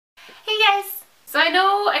Hey guys! So I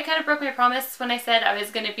know I kind of broke my promise when I said I was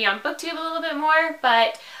going to be on BookTube a little bit more,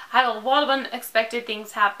 but I had a lot of unexpected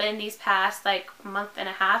things happen these past like month and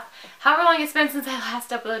a half. However long it's been since I last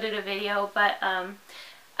uploaded a video, but I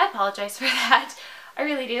apologize for that. I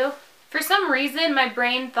really do. For some reason my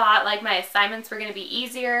brain thought like my assignments were going to be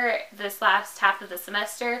easier this last half of the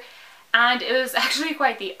semester, and it was actually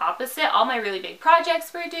quite the opposite. All my really big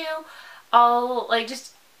projects were due. All like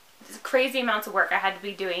just crazy amounts of work I had to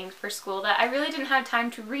be doing for school that I really didn't have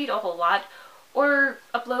time to read a whole lot or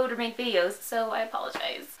upload or make videos, so I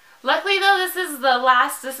apologize. Luckily though, this is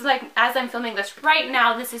like, as I'm filming this right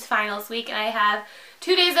now, this is finals week and I have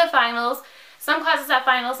 2 days of finals. Some classes have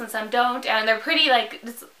finals and some don't, and they're pretty like,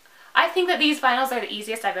 I think that these finals are the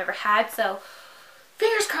easiest I've ever had, so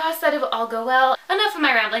fingers crossed that it will all go well. Enough of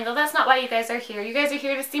my rambling though, that's not why you guys are here. You guys are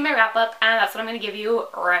here to see my wrap up, and that's what I'm going to give you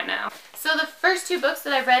right now. So the first 2 books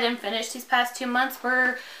that I've read and finished these past 2 months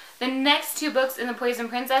were the next 2 books in the Poison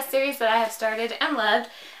Princess series that I have started and loved.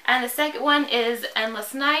 And the second one is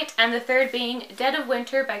Endless Night, and the third being Dead of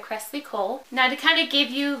Winter by Cressley Cole. Now to kind of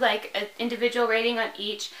give you like an individual rating on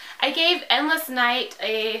each, I gave Endless Night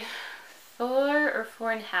a 4 or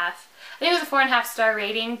 4.5. I think it was a 4.5 star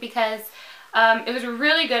rating because it was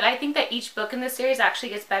really good. I think that each book in this series actually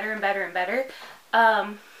gets better and better and better.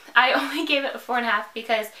 I only gave it a 4.5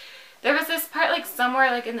 because there was this part like somewhere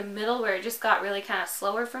like in the middle where it just got really kind of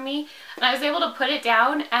slower for me, and I was able to put it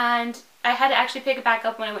down, and I had to actually pick it back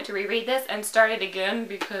up when I went to reread this and start it again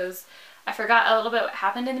because I forgot a little bit what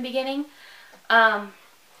happened in the beginning. But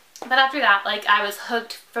after that, like, I was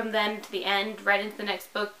hooked from then to the end, right into the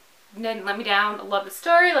next book. Didn't let me down. I love the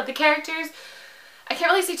story, love the characters. I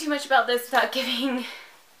can't really say too much about this without giving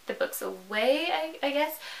the books away, I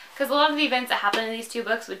guess, because a lot of the events that happen in these 2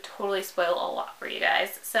 books would totally spoil a lot for you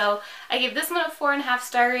guys. So I gave this one a 4.5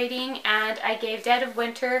 star rating, and I gave Dead of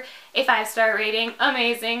Winter a 5 star rating.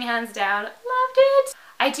 Amazing, hands down, loved it.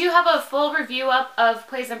 I do have a full review up of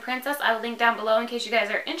Poison Princess. I will link down below in case you guys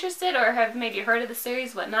are interested or have maybe heard of the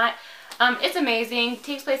series, whatnot. It's amazing. It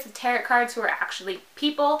takes place with tarot cards who are actually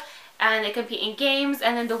people, and they compete in games,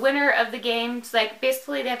 and then the winner of the games, like,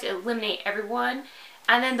 basically they have to eliminate everyone,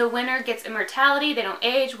 and then the winner gets immortality. They don't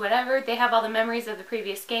age, whatever. They have all the memories of the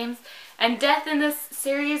previous games, and Death in this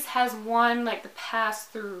series has won like the past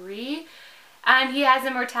 3, and he has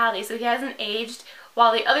immortality, so he hasn't aged,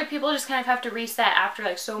 while the other people just kind of have to reset after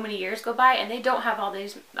like so many years go by, and they don't have all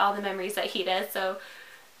the memories that he does. So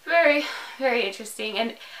very, very interesting.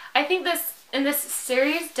 And I think in this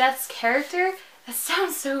series, Death's character, that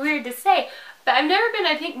sounds so weird to say, but I've never been,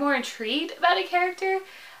 I think, more intrigued about a character.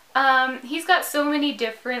 He's got so many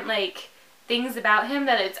different like things about him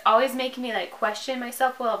that it's always making me like question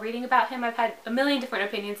myself while reading about him. I've had a million different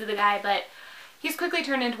opinions of the guy, but he's quickly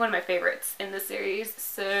turned into one of my favorites in the series,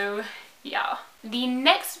 so yeah. The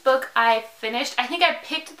next book I finished, I think I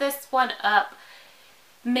picked this one up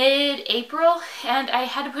mid-April, and I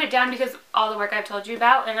had to put it down because of all the work I've told you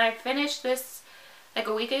about, and I finished this like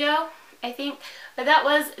a week ago, I think. But that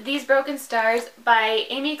was These Broken Stars by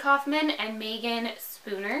Amy Kaufman and Megan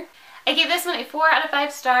Spooner. I gave this one a 4 out of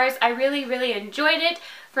 5 stars. I really, really enjoyed it.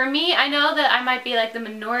 For me, I know that I might be like the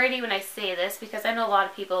minority when I say this, because I know a lot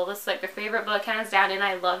of people, this is like their favorite book hands down, and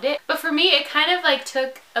I loved it. But for me, it kind of like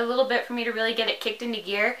took a little bit for me to really get it kicked into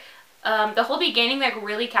gear. The whole beginning like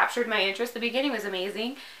really captured my interest. The beginning was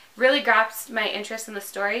amazing. Really grasped my interest in the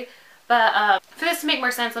story. But for this to make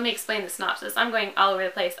more sense, let me explain the synopsis. I'm going all over the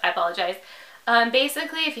place. I apologize.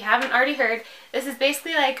 Basically, if you haven't already heard, this is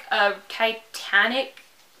basically like a Titanic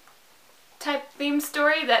type theme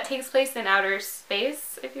story that takes place in outer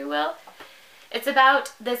space, if you will. It's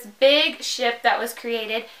about this big ship that was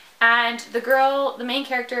created, and the main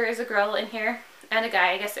character is a girl in here, and a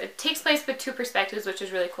guy. I guess it takes place with 2 perspectives, which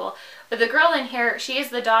is really cool. But the girl in here, she is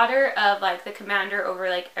the daughter of like the commander over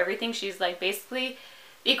like everything. She's like basically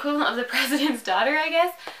the equivalent of the president's daughter, I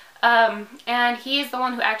guess. And he is the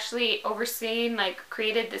one who actually overseen, like,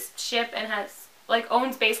 created this ship and has, like,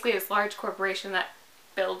 owns basically this large corporation that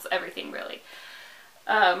builds everything, really.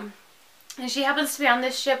 And she happens to be on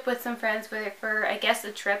this ship with some friends for, I guess,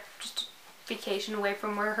 a trip, just a vacation away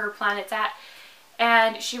from where her planet's at.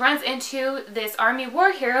 And she runs into this army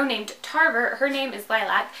war hero named Tarver. Her name is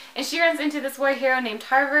Lilac. And she runs into this war hero named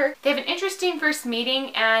Tarver. They have an interesting first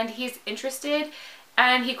meeting, and he's interested.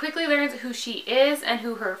 And he quickly learns who she is and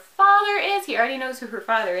who her father is. He already knows who her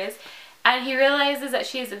father is. And he realizes that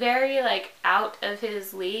she is very, like, out of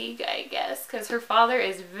his league, I guess. Because her father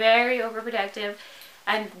is very overprotective.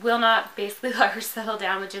 and will not basically let her settle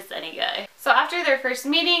down with just any guy. So after their first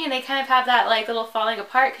meeting, and they kind of have that like little falling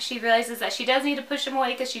apart because she realizes that she does need to push him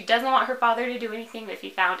away because she doesn't want her father to do anything if he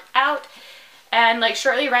found out. And like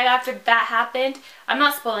shortly right after that happened, I'm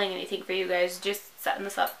not spoiling anything for you guys, just setting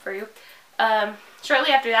this up for you.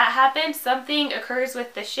 Shortly after that happened, something occurs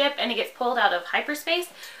with the ship and it gets pulled out of hyperspace,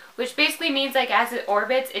 which basically means like as it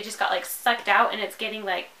orbits, it just got like sucked out and it's getting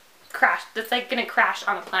like crashed. It's like gonna crash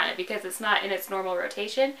on a planet because it's not in its normal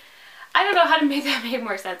rotation. I don't know how to make that make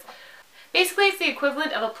more sense. Basically, it's the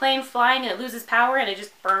equivalent of a plane flying and it loses power and it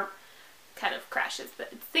just kind of crashes, but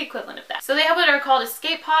it's the equivalent of that. So they have what are called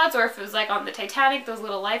escape pods, or if it was like on the Titanic, those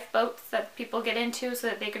little lifeboats that people get into so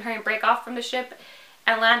that they can hurry and break off from the ship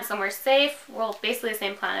and land somewhere safe. Well, basically the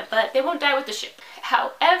same planet, but they won't die with the ship.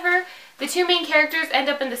 However, the two main characters end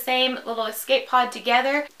up in the same little escape pod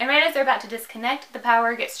together, and right as they're about to disconnect, the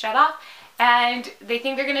power gets shut off, and they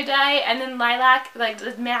think they're gonna die, and then Lilac, like,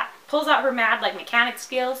 pulls out her mad, like, mechanic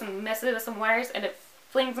skills and messes with some wires, and it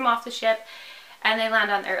flings them off the ship, and they land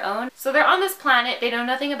on their own. So they're on this planet they know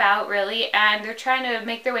nothing about, really, and they're trying to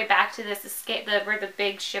make their way back to this escape, where the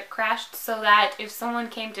big ship crashed, so that if someone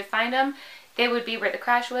came to find them, they would be where the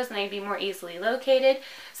crash was and they'd be more easily located.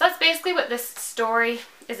 So that's basically what this story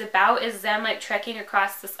is about, is them like trekking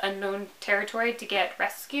across this unknown territory to get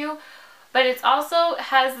rescue. But it also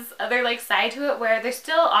has this other like side to it where they're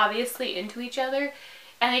still obviously into each other,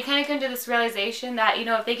 and they kind of come to this realization that, you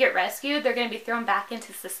know, if they get rescued, they're going to be thrown back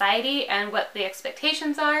into society and what the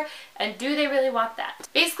expectations are, and do they really want that?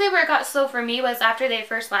 Basically where it got slow for me was after they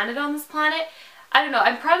first landed on this planet. I don't know,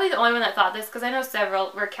 I'm probably the only one that thought this because I know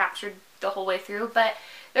several were captured the whole way through, but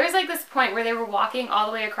there was like this point where they were walking all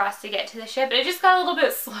the way across to get to the ship, and it just got a little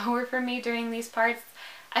bit slower for me during these parts.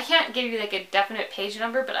 I can't give you like a definite page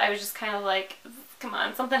number, but I was just kind of like, come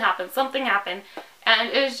on, something happened, and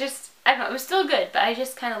it was just, I don't know, it was still good, but I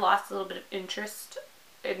just kind of lost a little bit of interest.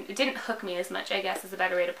 It didn't hook me as much, I guess is a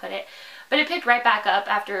better way to put it, but it picked right back up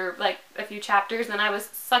after like a few chapters, and I was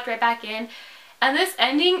sucked right back in. And this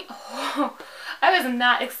ending, oh, I was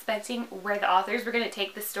not expecting where the authors were going to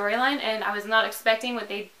take the storyline, and I was not expecting what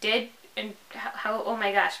they did, and how, oh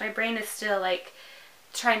my gosh, my brain is still like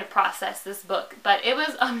trying to process this book. But it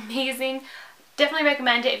was amazing. Definitely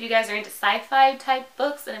recommend it if you guys are into sci-fi type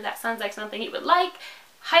books, and if that sounds like something you would like,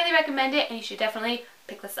 highly recommend it, and you should definitely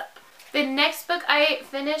pick this up. The next book I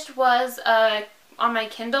finished was on my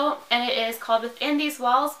Kindle, and it is called Within These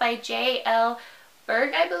Walls by J.L.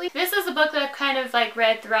 Berg, I believe. This is a book that I've kind of like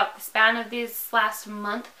read throughout the span of this last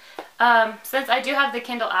month. Since I do have the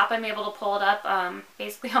Kindle app, I'm able to pull it up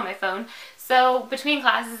basically on my phone. So between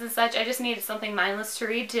classes and such, I just needed something mindless to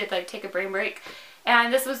read to like take a brain break.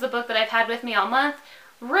 And this was the book that I've had with me all month.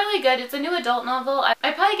 Really good. It's a new adult novel.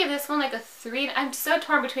 I'd probably give this one like a 3. I'm so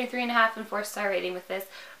torn between 3.5 and 4-star rating with this.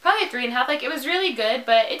 Probably a 3.5. Like, it was really good,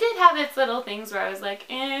 but it did have its little things where I was like,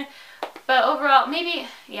 eh. But overall, maybe,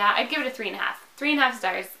 yeah, I'd give it a 3.5. 3.5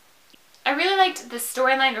 stars. I really liked the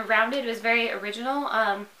storyline around it. It was very original.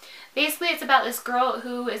 Basically, it's about this girl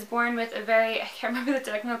who is born with a very, I can't remember the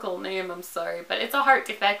technical name, I'm sorry, but it's a heart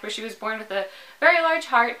defect where she was born with a very large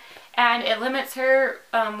heart, and it limits her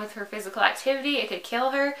with her physical activity. It could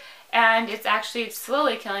kill her, and it's actually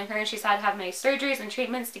slowly killing her, and she's had to have many surgeries and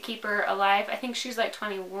treatments to keep her alive. I think she's like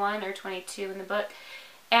 21 or 22 in the book,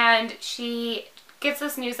 and she gets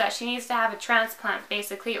this news that she needs to have a transplant,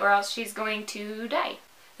 basically, or else she's going to die.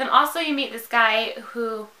 Then also you meet this guy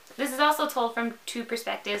who, this is also told from 2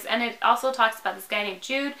 perspectives, and it also talks about this guy named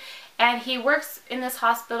Jude, and he works in this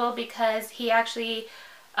hospital because he actually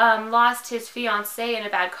lost his fiancée in a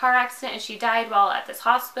bad car accident, and she died while at this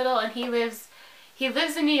hospital, and he lives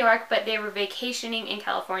in New York, but they were vacationing in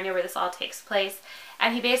California where this all takes place.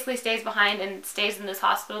 And he basically stays behind and stays in this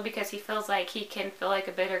hospital because he feels like he can feel like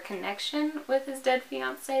a better connection with his dead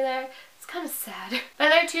fiancée there. It's kind of sad. But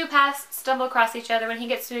their 2 paths stumble across each other when he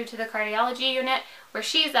gets moved to the cardiology unit where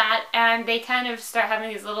she's at, and they kind of start having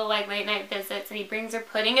these little like late night visits, and he brings her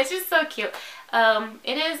pudding. It's just so cute.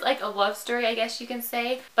 It is like a love story, I guess you can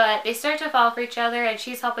say, but they start to fall for each other, and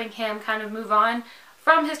she's helping him kind of move on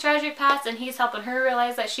from his tragic past, and he's helping her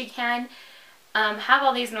realize that she can have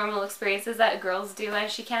all these normal experiences that girls do, and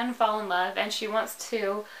she can fall in love, and she wants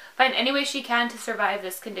to find any way she can to survive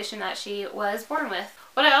this condition that she was born with.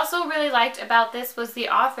 What I also really liked about this was the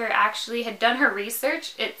author actually had done her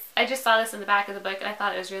research. I just saw this in the back of the book, and I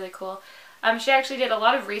thought it was really cool. She actually did a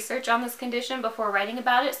lot of research on this condition before writing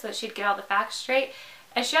about it so that she'd get all the facts straight.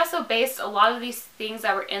 And she also based a lot of these things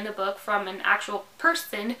that were in the book from an actual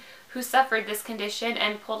person who suffered this condition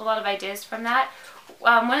and pulled a lot of ideas from that.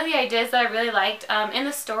 One of the ideas that I really liked, in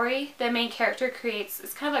the story, the main character creates,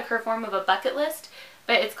 it's kind of like her form of a bucket list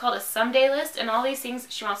but it's called a someday list, and all these things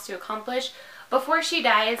she wants to accomplish before she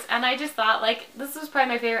dies. And I just thought, like, this was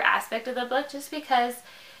probably my favorite aspect of the book, just because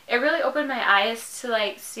it really opened my eyes to,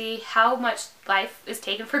 like, see how much life is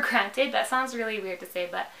taken for granted. That sounds really weird to say,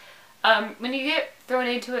 but when you get thrown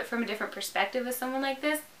into it from a different perspective with someone like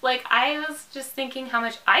this, like, I was just thinking how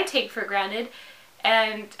much I take for granted,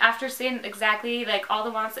 and after seeing exactly, like, all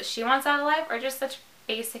the wants that she wants out of life are just such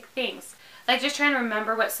basic things. Like, just trying to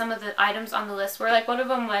remember what some of the items on the list were. Like, one of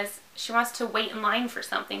them was she wants to wait in line for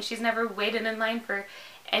something. She's never waited in line for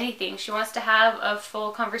anything. She wants to have a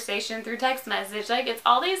full conversation through text message. Like, it's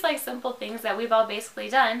all these, like, simple things that we've all basically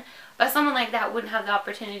done, but someone like that wouldn't have the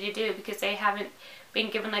opportunity to do because they haven't been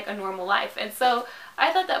given, like, a normal life. And so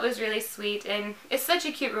I thought that was really sweet, and it's such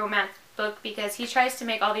a cute romance book because he tries to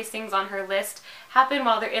make all these things on her list happen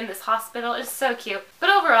while they're in this hospital. It's so cute. But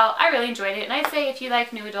overall, I really enjoyed it, and I'd say if you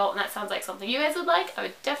like new adult and that sounds like something you guys would like, I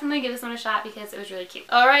would definitely give this one a shot because it was really cute.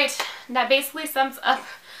 Alright, that basically sums up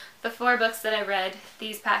the 4 books that I read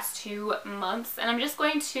these past 2 months, and I'm just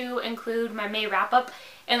going to include my May wrap-up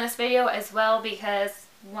in this video as well because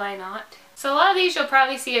why not? So a lot of these you'll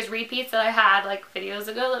probably see as repeats that I had like videos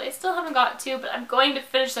ago that I still haven't got to, but I'm going to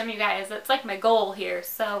finish them, you guys. That's like my goal here.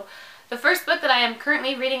 So the first book that I am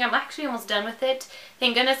currently reading, I'm actually almost done with it.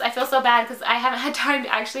 Thank goodness. I feel so bad because I haven't had time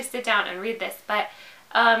to actually sit down and read this, but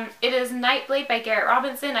it is Nightblade by Garrett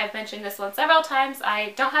Robinson. I've mentioned this one several times. I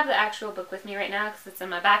don't have the actual book with me right now because it's in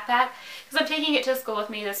my backpack because I'm taking it to school with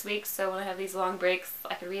me this week, so when I have these long breaks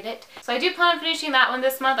I can read it. So I do plan on finishing that one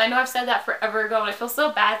this month. I know I've said that forever ago and I feel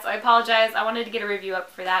so bad, so I apologize. I wanted to get a review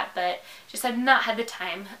up for that, but just have not had the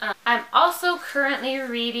time. I'm also currently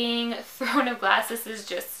reading Throne of Glass. This is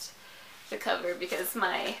just the cover because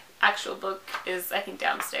my actual book is, I think,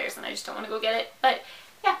 downstairs and I just don't want to go get it. But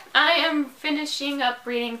yeah, I am finishing up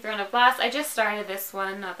reading Throne of Glass. I just started this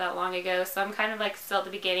one not that long ago, so I'm kind of like still at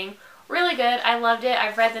the beginning. Really good. I loved it.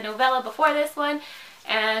 I've read the novella before this one,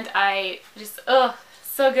 and I just,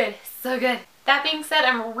 so good. So good. That being said,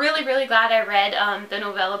 I'm really, really glad I read the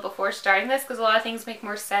novella before starting this because a lot of things make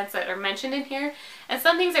more sense that are mentioned in here, and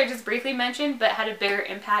some things are just briefly mentioned but had a bigger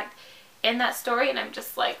impact in that story, and I'm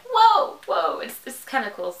just like, whoa, whoa, it's kind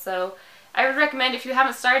of cool. So I would recommend, if you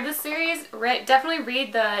haven't started this series, definitely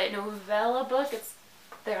read the novella book. It's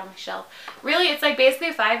there on my shelf. Really, it's like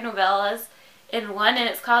basically 5 novellas in one, and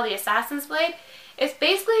it's called The Assassin's Blade. It's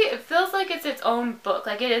basically, it feels like it's its own book.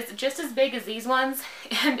 Like, it is just as big as these ones,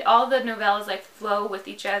 and all the novellas like flow with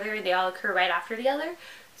each other, and they all occur right after the other.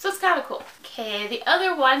 So it's kind of cool. Okay, the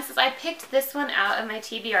other one, since I picked this one out of my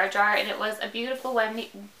TBR jar, and it was A Beautiful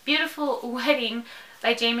Wedding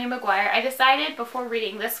by Jamie Maguire, I decided before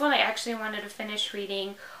reading this one I actually wanted to finish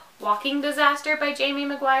reading Walking Disaster by Jamie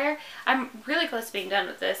Maguire. I'm really close to being done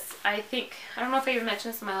with this. I don't know if I even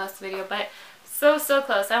mentioned this in my last video, but so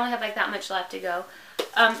close. I only have like that much left to go.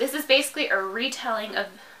 This is basically a retelling of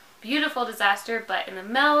Beautiful Disaster, but in the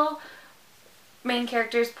male main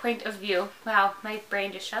character's point of view. Wow, my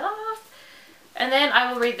brain just shut off. And then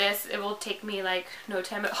I will read this. It will take me like no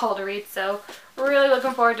time at all to read, so really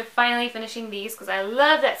looking forward to finally finishing these because I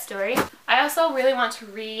love that story. I also really want to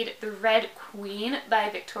read The Red Queen by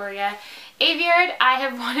Victoria Aveyard. I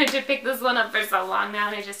have wanted to pick this one up for so long now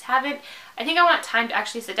and I just haven't. I think I want time to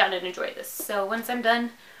actually sit down and enjoy this. So once I'm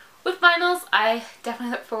done with finals, I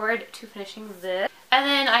definitely look forward to finishing this. And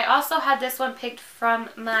then I also had this one picked from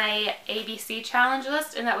my ABC challenge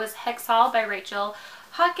list, and that was Hex Hall by Rachel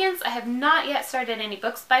Hawkins. I have not yet started any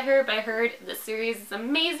books by her, but I heard the series is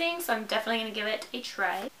amazing, so I'm definitely going to give it a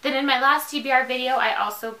try. Then in my last TBR video, I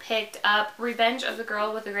also picked up Revenge of the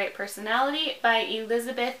Girl with a Great Personality by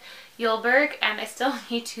Elizabeth Yulberg, and I still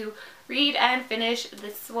need to read and finish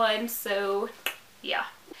this one, so yeah.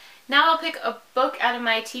 Now I'll pick a book out of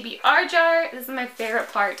my TBR jar. This is my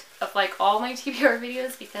favorite part of like all my TBR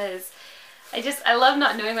videos because I love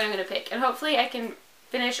not knowing what I'm going to pick, and hopefully I can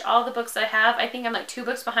finish all the books I have. I think I'm like 2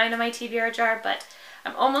 books behind on my TBR jar, but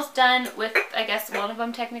I'm almost done with, I guess, one of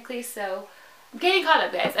them technically, so I'm getting caught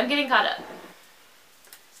up, guys. I'm getting caught up.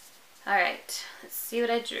 Alright, let's see what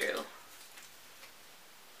I drew.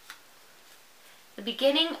 The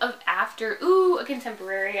Beginning of After. Ooh, a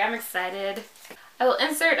contemporary. I'm excited. I will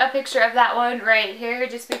insert a picture of that one right here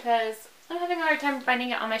just because I'm having a hard time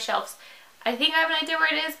finding it on my shelves. I think I have an idea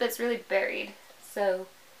where it is, but it's really buried. So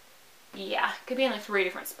yeah, could be in like 3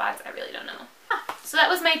 different spots. I really don't know. So that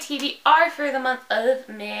was my TBR for the month of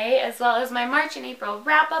May, as well as my March and April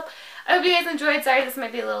wrap-up. I hope you guys enjoyed. Sorry this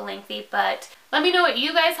might be a little lengthy, but let me know what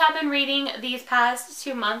you guys have been reading these past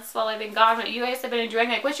 2 months while I've been gone, what you guys have been enjoying.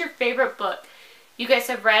 Like, what's your favorite book you guys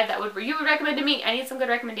have read that you would recommend to me? I need some good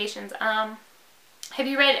recommendations. Have Have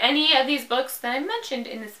you read any of these books that I mentioned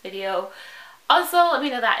in this video? Also, let me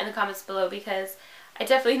know that in the comments below because I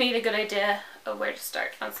definitely need a good idea of where to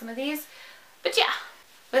start on some of these. But yeah,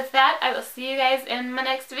 with that, I will see you guys in my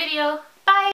next video.